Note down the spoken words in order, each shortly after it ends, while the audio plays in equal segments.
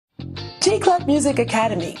G-Clef Music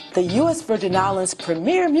Academy, the U.S. Virgin Islands'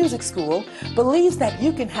 premier music school, believes that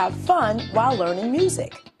you can have fun while learning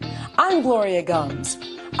music. I'm Gloria Gums.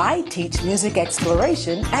 I teach music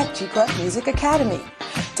exploration at G-Clef Music Academy.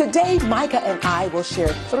 Today, Micah and I will share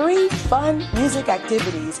 3 fun music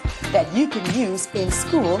activities that you can use in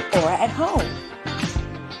school or at home.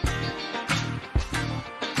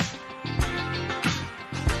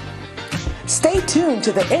 Stay tuned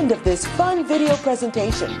to the end of this fun video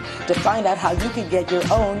presentation to find out how you can get your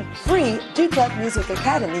own free G-Clef Music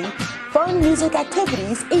Academy Fun Music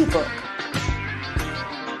Activities ebook.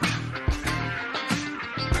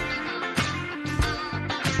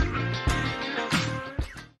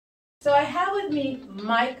 So I have with me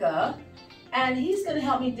Micah, and he's going to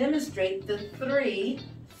help me demonstrate the 3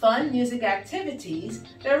 fun music activities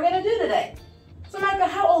that we're going to do today. So Micah,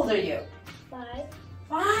 how old are you? 5.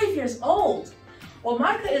 5 years old. Well,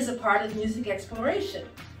 Micah is a part of Music Exploration.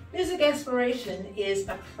 Music Exploration is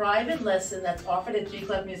a private lesson that's offered at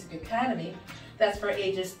G-Clef Music Academy that's for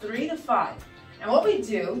ages 3 to 5. And what we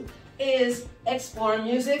do is explore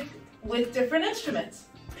music with different instruments: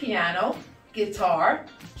 piano, guitar,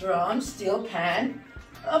 drums, steel pan,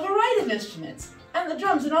 a variety of instruments, and the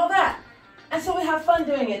drums and all that. And so we have fun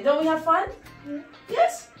doing it. Don't we have fun? Mm-hmm.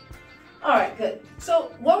 Yes? All right, good.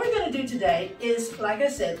 So what we're going to do today is, like I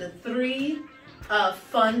said, the 3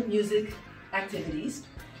 fun music activities.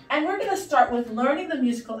 And we're going to start with learning the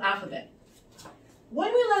musical alphabet.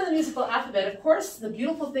 When we learn the musical alphabet, of course, the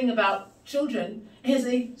beautiful thing about children is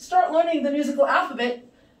they start learning the musical alphabet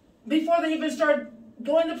before they even start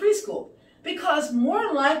going to preschool. Because more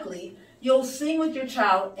than likely, you'll sing with your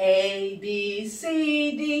child A, B,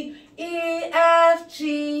 C, D, E, F,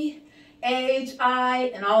 G, H,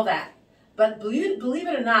 I, and all that. But believe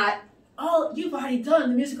it or not, you've already done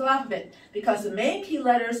the musical alphabet, because the main key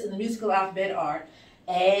letters in the musical alphabet are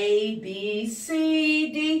A, B,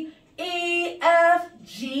 C, D, E, F,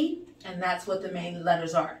 G, and that's what the main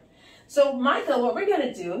letters are. So Micah, what we're going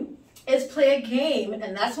to do is play a game,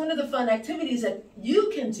 and that's one of the fun activities that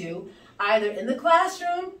you can do either in the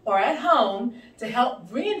classroom or at home to help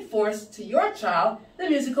reinforce to your child the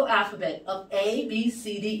musical alphabet of A, B,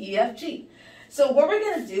 C, D, E, F, G. So what we're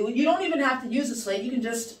going to do, you don't even have to use a slate, you can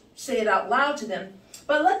just say it out loud to them,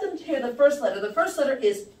 but let them hear the first letter. The first letter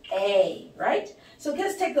is A, right? So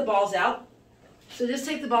let's take the balls out. So just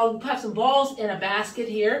take the ball, we have some balls in a basket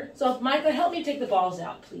here. So Micah, help me take the balls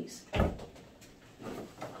out, please.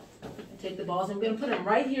 Take the balls, and we're going to put them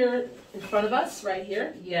right here in front of us, right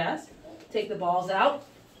here, yes. Take the balls out.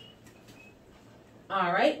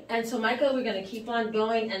 All right, and so Micah, we're going to keep on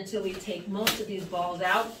going until we take most of these balls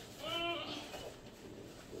out.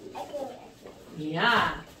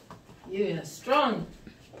 Yeah, you're strong.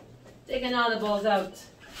 Taking all the balls out.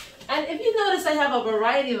 And if you notice, I have a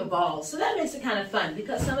variety of balls, so that makes it kind of fun,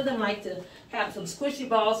 because some of them like to have some squishy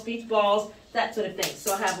balls, beach balls, that sort of thing.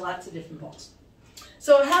 So I have lots of different balls.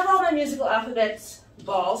 So I have all my musical alphabets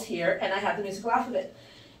balls here, and I have the musical alphabet.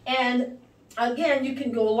 And again, you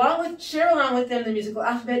can share along with them the musical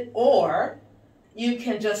alphabet, or you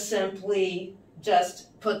can just simply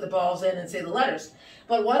put the balls in and say the letters.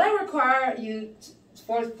 But what I require you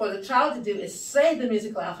for the child to do is say the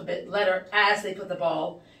musical alphabet letter as they put the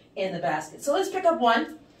ball in the basket. So let's pick up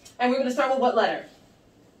one, and we're going to start with what letter?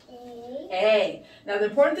 A. A. Now the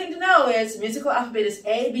important thing to know is the musical alphabet is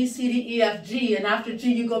A, B, C, D, E, F, G, and after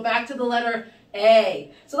G you go back to the letter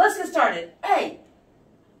A. So let's get started. A.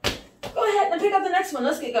 Go ahead and pick up the next one.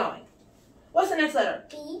 Let's get going. What's the next letter?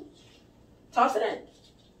 B. Toss it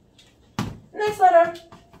in. Next letter.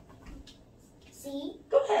 C.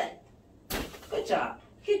 Go ahead. Good job.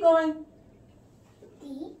 Keep going.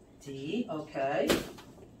 D. D. Okay.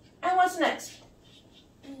 And what's next?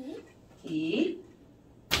 E. E.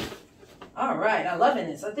 All right. I'm loving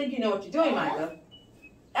this. I think you know what you're doing, Micah.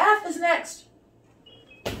 F is next.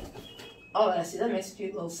 Oh, I see. That makes a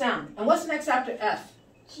cute little sound. And what's next after F?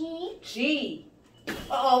 G. G.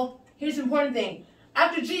 Uh-oh. Here's the important thing.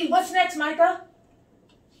 After G, what's next, Micah?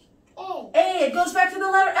 A. A. It goes back to the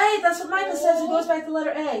letter A. That's what Micah says. It goes back to the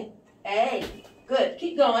letter A. A. Good.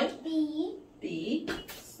 Keep going. B. B.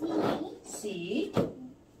 C. C.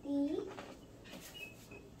 D.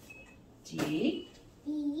 G.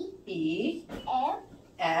 E. E. F.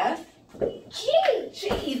 F. G.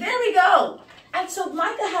 G. There we go. And so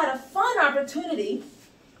Micah had a fun opportunity.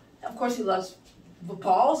 Of course, he loves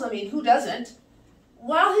balls. I mean, who doesn't?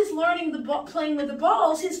 While he's learning playing with the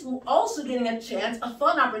balls, he's also getting a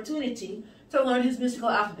fun opportunity to learn his musical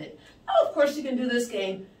alphabet. Now, of course, you can do this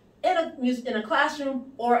game in a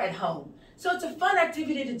classroom or at home. So it's a fun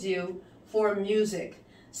activity to do for music.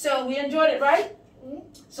 So we enjoyed it, right?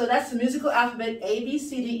 So that's the musical alphabet A, B,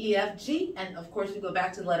 C, D, E, F, G, and of course we go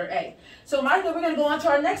back to the letter A. So Michael, we're going to go on to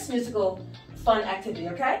our next musical fun activity,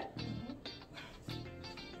 okay?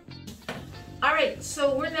 All right,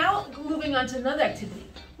 so we're now moving on to another activity.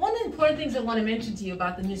 One of the important things I want to mention to you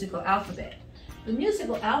about the musical alphabet. The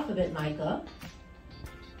musical alphabet, Micah,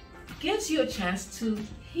 gives you a chance to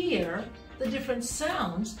hear the different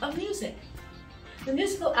sounds of music. The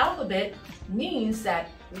musical alphabet means that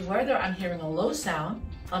whether I'm hearing a low sound,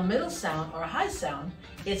 a middle sound, or a high sound,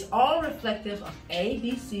 it's all reflective of A,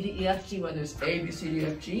 B, C, D, E, F, G, whether it's A, B, C, D,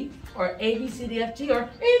 F, G, or A, B, C, D, F, G, or A,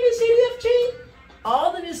 B, C, D, F, G.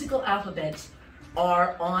 All the musical alphabets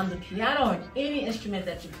are on the piano or any instrument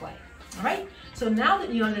that you play. All right? So now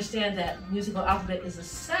that you understand that musical alphabet is a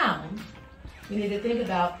sound, you need to think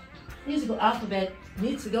about musical alphabet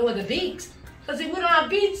needs to go with a beat. Because if we don't have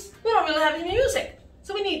beats, we don't really have any music.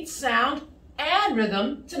 So we need sound and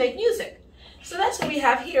rhythm to make music. So that's what we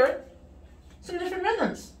have here, some different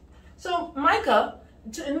rhythms. So Micah,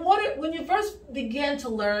 when you first begin to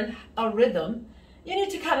learn a rhythm, you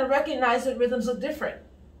need to kind of recognize that rhythms are different.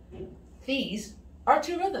 These are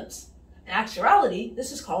two rhythms. In actuality,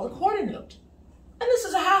 this is called a quarter note. And this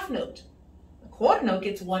is a half note. A quarter note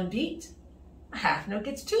gets one beat. A half note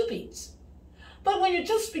gets two beats. But when you're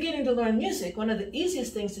just beginning to learn music, one of the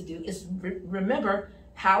easiest things to do is remember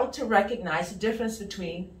how to recognize the difference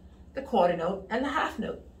between the quarter note and the half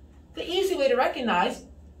note. The easy way to recognize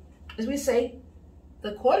is we say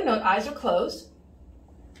the quarter note eyes are closed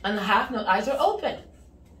and the half note eyes are open.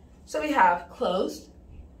 So we have closed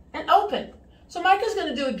and open. So Micah's going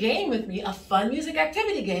to do a game with me, a fun music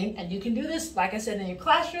activity game, and you can do this, like I said, in your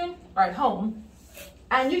classroom or at home,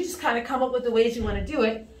 and you just kind of come up with the ways you want to do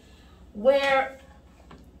it, where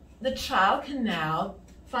the child can now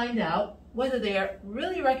find out whether they're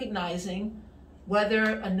really recognizing whether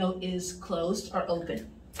a note is closed or open.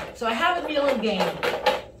 So I have a little game.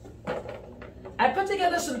 I put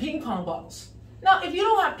together some ping pong balls. Now, if you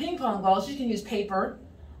don't have ping pong balls, you can use paper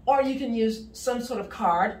or you can use some sort of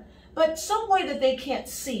card, but some way that they can't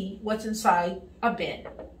see what's inside a bin,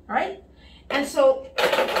 all right? And so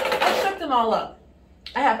I shook them all up.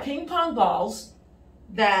 I have ping pong balls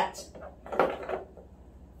that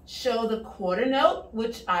show the quarter note,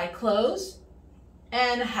 which I close,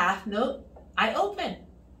 and a half note I open.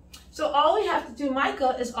 So all we have to do,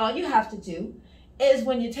 Micah, is all you have to do is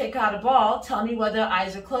when you take out a ball, tell me whether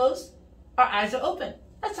eyes are closed or eyes are open.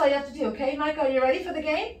 That's all you have to do, okay, Micah? Are you ready for the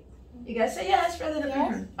game? You guys say yes rather than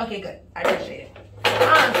yes. Okay, good. I appreciate it.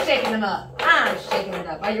 I'm shaking them up. I'm shaking it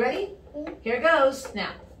up. Are you ready? Here it goes.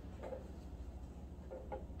 Now,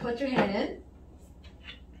 put your hand in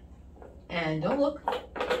and don't look.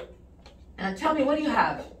 And tell me, what do you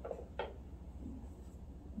have?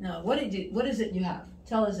 No, what is it you have?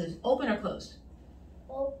 Tell us, is it open or closed?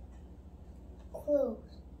 Oh, closed.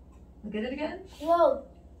 Look at it again. Closed.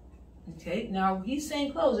 Okay, now he's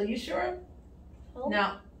saying closed. Are you sure? Oh.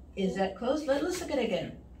 Now, is that closed? Let's look at it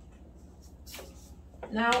again.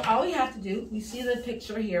 Now, all we have to do, we see the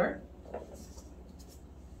picture here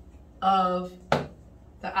of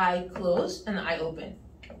the eye closed and the eye open.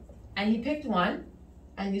 And he picked one,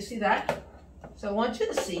 and you see that? So I want you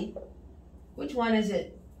to see, which one is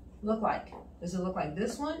it look like? Does it look like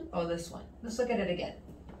this one or this one? Let's look at it again.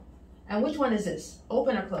 And which one is this?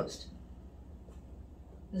 Open or closed?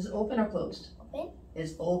 Is it open or closed? Open.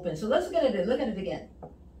 It's open. So let's look at it. Look at it again.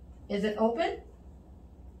 Is it open?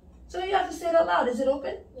 So you have to say it out loud. Is it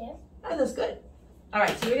open? Yes. Oh, that's good. All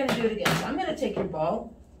right, so we're going to do it again. So I'm going to take your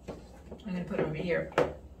ball. I'm going to put it over here.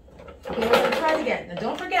 Okay, we're going to try it again. Now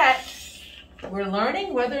don't forget, we're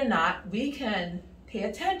learning whether or not we can pay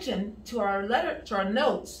attention to our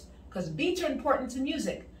notes, because beats are important to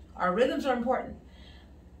music. Our rhythms are important.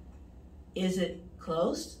 Is it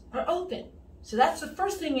closed or open? So that's the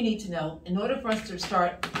first thing we need to know in order for us to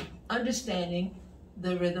start understanding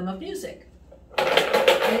the rhythm of music.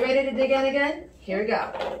 Are you ready to dig in again? Here we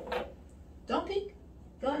go. Don't peek.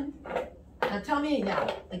 Go ahead. Now tell me now,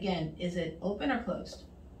 again, is it open or closed?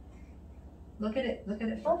 Look at it. Look at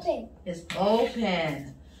it first. Open. It's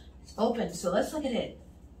open. It's open. So let's look at it.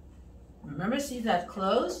 Remember, see that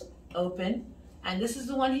closed, open, and this is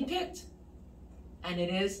the one he picked. And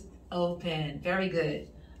it is open. Very good.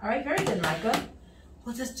 All right, very good, Micah.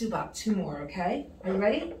 We'll just do about 2 more, okay? Are you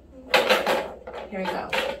ready? Here we go.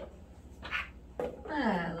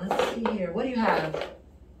 Let's see here. What do you have?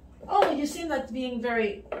 Oh, you seem like being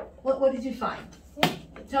very... What did you find?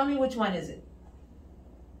 Tell me, which one is it?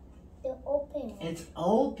 The open. It's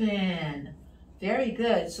open. Very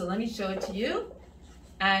good. So let me show it to you.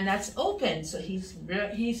 And that's open. So he's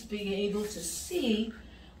being able to see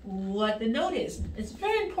what the note is. It's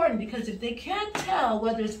very important because if they can't tell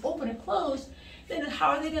whether it's open or closed, then how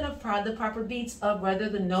are they going to find the proper beats of whether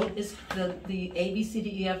the note is the A, B, C,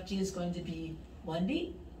 D, E, F, G is going to be 1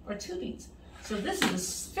 beat or 2 beats. So this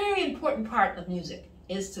is a very important part of music,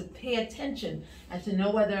 is to pay attention and to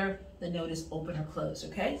know whether the note is open or closed,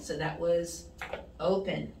 okay? So that was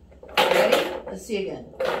open. Ready? Let's see again.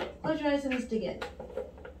 Close your eyes and let's dig in.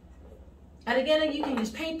 And again, you can use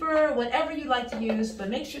paper, whatever you like to use, but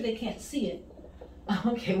make sure they can't see it.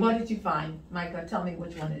 Okay, what did you find? Micah, tell me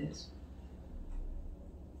which one it is.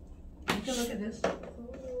 You can look at this.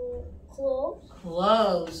 Closed.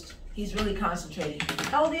 Closed. He's really concentrating.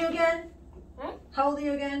 How old are you again? Huh? How old are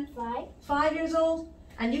you again? 5. 5 years old?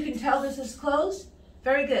 And you can tell this is closed?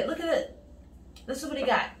 Very good. Look at it. This is what he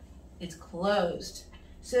got. It's closed.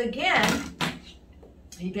 So again,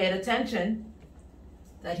 he paid attention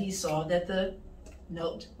that he saw that the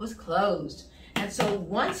note was closed. And so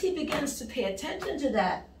once he begins to pay attention to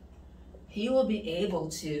that, he will be able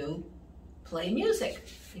to play music.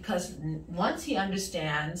 Because once he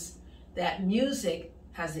understands that music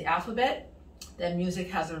has the alphabet, that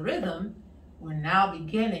music has a rhythm, we're now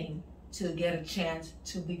beginning to get a chance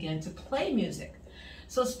to begin to play music.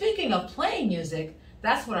 So speaking of playing music,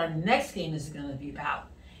 that's what our next game is going to be about.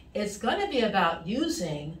 It's going to be about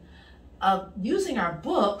using our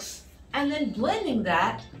books and then blending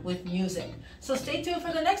that with music. So stay tuned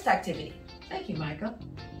for the next activity. Thank you, Micah.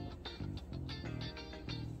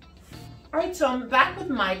 All right, so I'm back with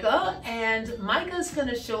Micah, and Micah's going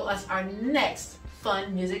to show us our next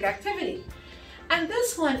fun music activity. And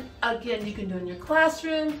this one, again, you can do in your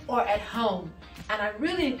classroom or at home. And I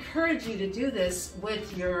really encourage you to do this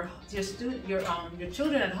with your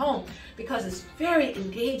children at home, because it's very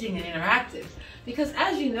engaging and interactive. Because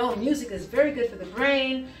as you know, music is very good for the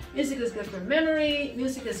brain, music is good for memory,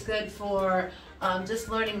 music is good for just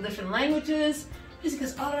learning different languages. Music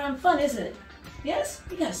is all around fun, isn't it? Yes?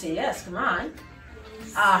 You gotta say yes, come on.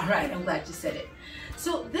 All right, I'm glad you said it.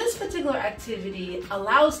 So this particular activity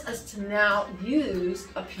allows us to now use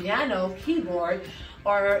a piano keyboard,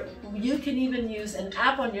 or you can even use an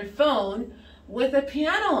app on your phone with a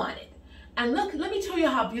piano on it. And look, let me tell you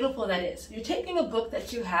how beautiful that is. You're taking a book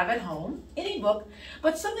that you have at home, any book,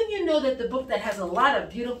 but something you know that the book that has a lot of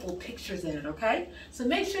beautiful pictures in it, okay? So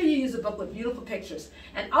make sure you use a book with beautiful pictures.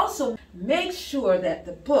 And also make sure that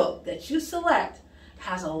the book that you select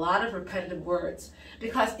has a lot of repetitive words.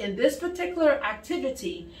 Because in this particular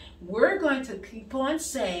activity, we're going to keep on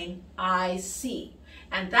saying, I see.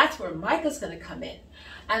 And that's where Micah's going to come in.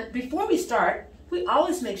 And before we start, we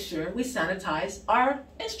always make sure we sanitize our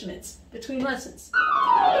instruments between lessons.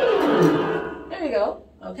 There we go.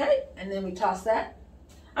 Okay, and then we toss that.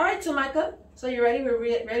 All right, so Micah, so you ready? We're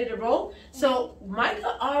ready to roll? So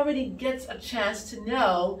Micah already gets a chance to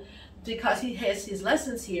know, because he has his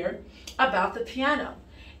lessons here, about the piano.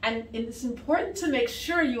 And it's important to make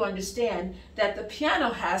sure you understand that the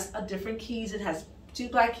piano has a different keys. It has 2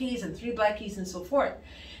 black keys and 3 black keys and so forth.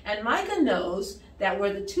 And Micah knows that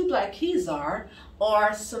where the 2 black keys are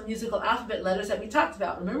some musical alphabet letters that we talked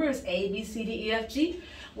about. Remember, it's A, B, C, D, E, F, G,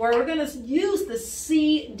 where we're going to use the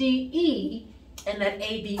C, D, E and that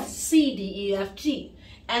A, B, C, D, E, F, G.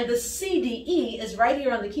 And the C, D, E is right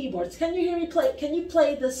here on the keyboards. Can you hear me play? Can you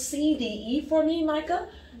play the C, D, E for me, Micah?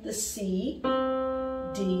 The C,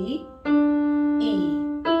 D,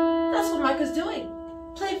 E. That's what Micah's doing.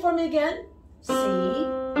 Play it for me again. C, D,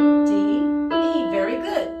 E. Very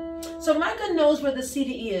good. So Micah knows where the C,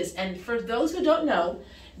 D, E is. And for those who don't know,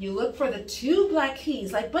 you look for the 2 black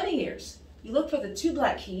keys, like bunny ears. You look for the 2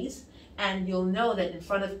 black keys, and you'll know that in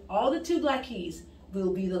front of all the 2 black keys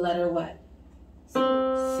will be the letter what?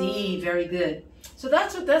 C. Very good. So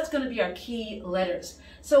that's going to be our key letters.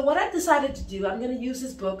 So what I've decided to do, I'm going to use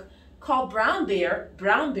this book called Brown Bear,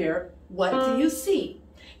 What Do You See?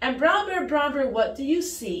 And Brown Bear, What Do You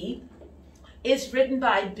See is written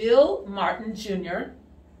by Bill Martin Jr.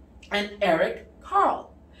 and Eric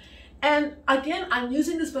Carl. And again, I'm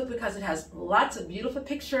using this book because it has lots of beautiful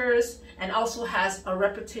pictures and also has a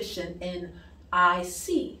repetition in I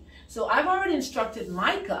see. So I've already instructed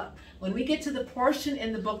Micah, when we get to the portion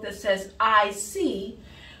in the book that says I see,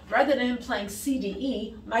 rather than him playing C, D,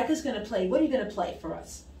 E, Micah's going to play, what are you going to play for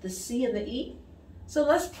us? The C and the E? So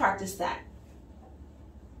let's practice that.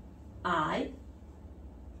 I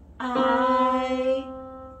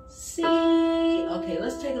see. Okay,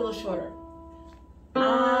 let's take it a little shorter.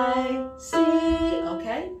 I see.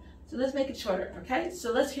 Okay, so let's make it shorter. Okay,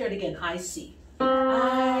 so let's hear it again. I see.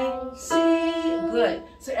 I see. Good.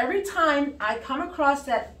 So every time I come across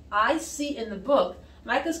that I see in the book,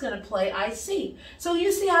 Micah's going to play I see. So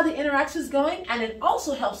you see how the interaction is going, and it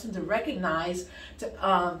also helps him to recognize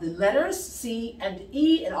the letters C and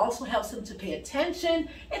E. It also helps him to pay attention.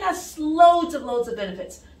 It has loads of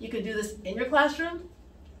benefits. You can do this in your classroom,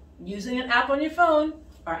 using an app on your phone,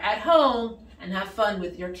 or at home, and have fun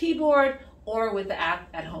with your keyboard or with the app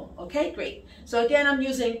at home. Okay, great. So again, I'm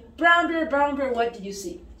using brown bear, what do you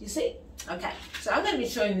see? Do you see? Okay, so I'm going to be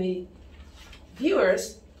showing the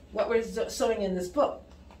viewers what we're showing in this book.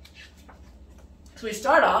 So we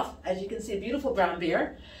start off, as you can see, a beautiful brown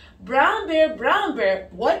bear. Brown bear,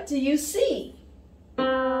 what do you see?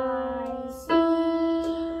 I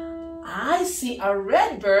see a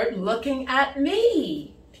red bird looking at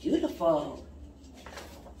me. Beautiful.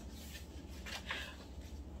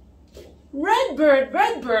 Red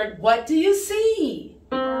bird, what do you see?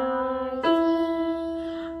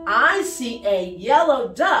 I see a yellow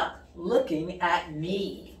duck looking at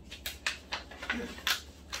me.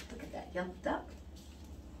 Look at that yellow duck.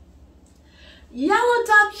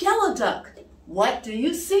 Yellow duck, what do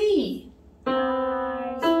you see?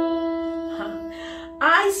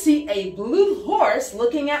 I see a blue horse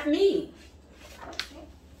looking at me.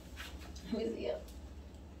 Let me see it.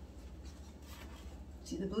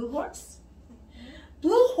 See the blue horse?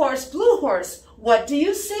 Blue horse, what do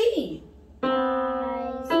you see?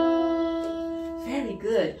 Very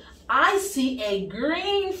good. I see a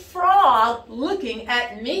green frog looking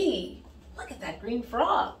at me. Look at that green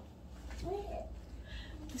frog.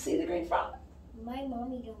 You see the green frog? My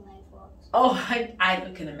mommy don't like frogs. Oh, I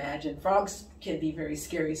can imagine. Frogs can be very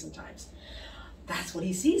scary sometimes. That's what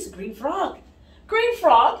he sees, a green frog. Green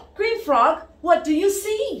frog, what do you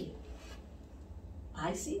see?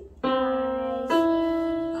 I see.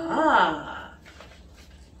 Ah.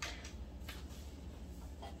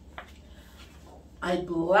 A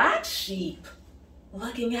black sheep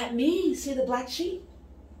looking at me. See the black sheep?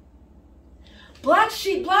 Black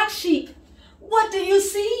sheep, what do you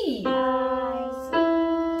see? Good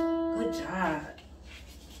job.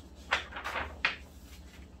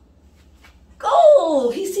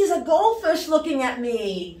 Gold. He sees a goldfish looking at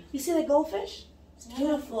me. You see the goldfish? It's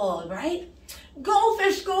beautiful, right?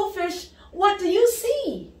 Goldfish, what do you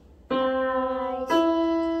see?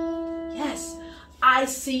 Yes, I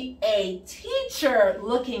see a teacher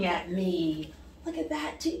looking at me. Look at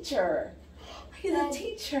that teacher. Look at the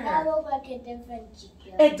teacher. That looks like a different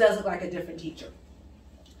teacher. It does look like a different teacher.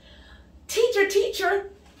 Teacher,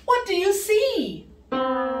 what do you see? Good.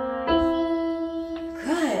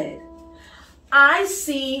 I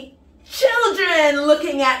see children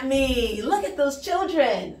looking at me. Look at those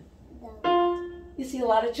children. You see a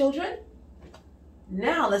lot of children?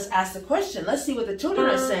 Now let's ask the question. Let's see what the children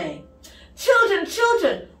are saying.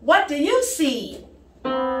 Children, what do you see?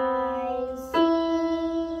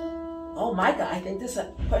 Oh, Micah, I think this is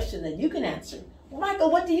a question that you can answer. Micah,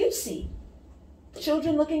 what do you see?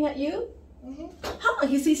 Children looking at you?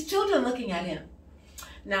 He sees children looking at him.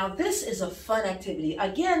 Now, this is a fun activity.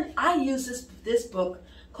 Again, I use this book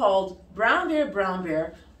called Brown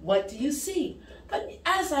Bear, What Do You See? But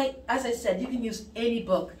as I said, you can use any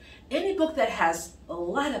book that has a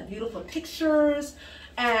lot of beautiful pictures,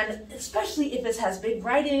 and especially if it has big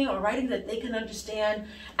writing or writing that they can understand.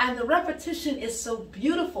 And the repetition is so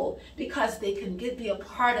beautiful because they can be a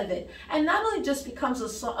part of it. And not only just becomes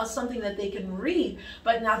something that they can read,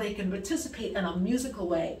 but now they can participate in a musical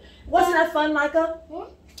way. Wasn't that fun, Micah?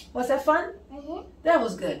 Was that fun? That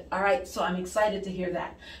was good. All right, so I'm excited to hear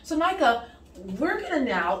that. So Micah, we're going to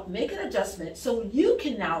now make an adjustment so you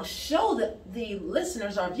can now show the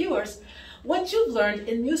listeners, our viewers, what you've learned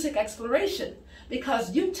in music exploration.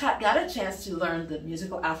 Because you got a chance to learn the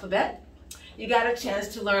musical alphabet, you got a chance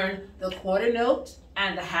to learn the quarter note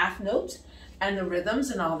and the half note and the rhythms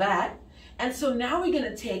and all that. And so now we're going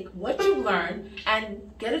to take what you learned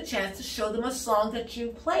and get a chance to show them a song that you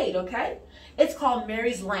played, okay? It's called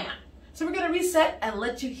Mary's Lamb. So we're going to reset and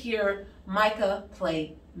let you hear Micah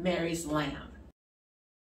play Mary's Lamb.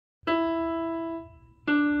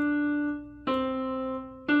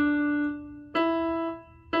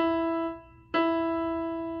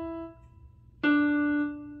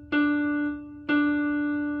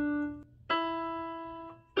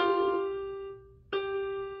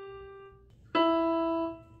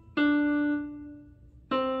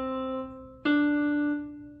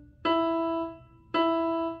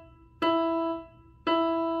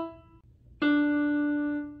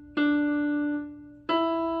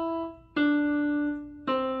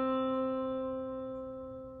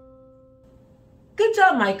 Good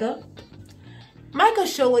job, Micah. Micah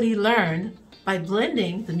showed what he learned by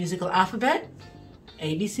blending the musical alphabet,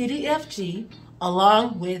 A, B, C, D, F, G,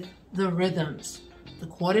 along with the rhythms. the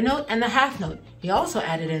quarter note and the half note. He also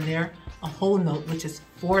added in there a whole note, which is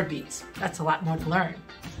 4 beats. That's a lot more to learn.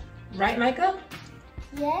 Right, Micah?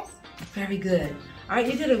 Yes. Very good. All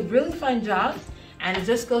right, you did a really fine job. And it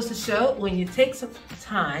just goes to show when you take some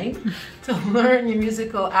time to learn your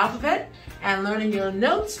musical alphabet and learning your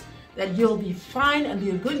notes, that you'll be fine and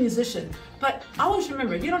be a good musician. But always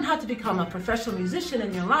remember, you don't have to become a professional musician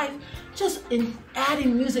in your life. Just in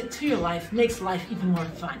adding music to your life makes life even more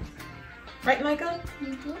fun. Right, Micah?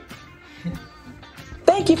 Mm-hmm.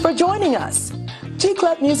 Thank you for joining us.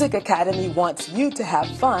 G-Clef Music Academy wants you to have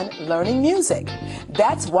fun learning music.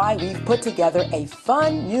 That's why we've put together a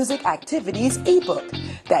fun music activities ebook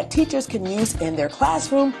that teachers can use in their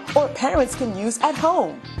classroom or parents can use at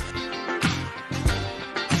home.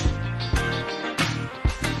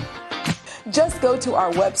 Just go to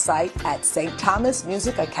our website at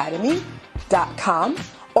stthomasmusicacademy.com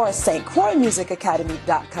or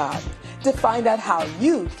stcroixmusicacademy.com to find out how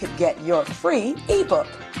you can get your free ebook.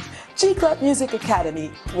 G-Clef Music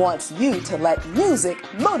Academy wants you to let music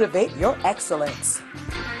motivate your excellence.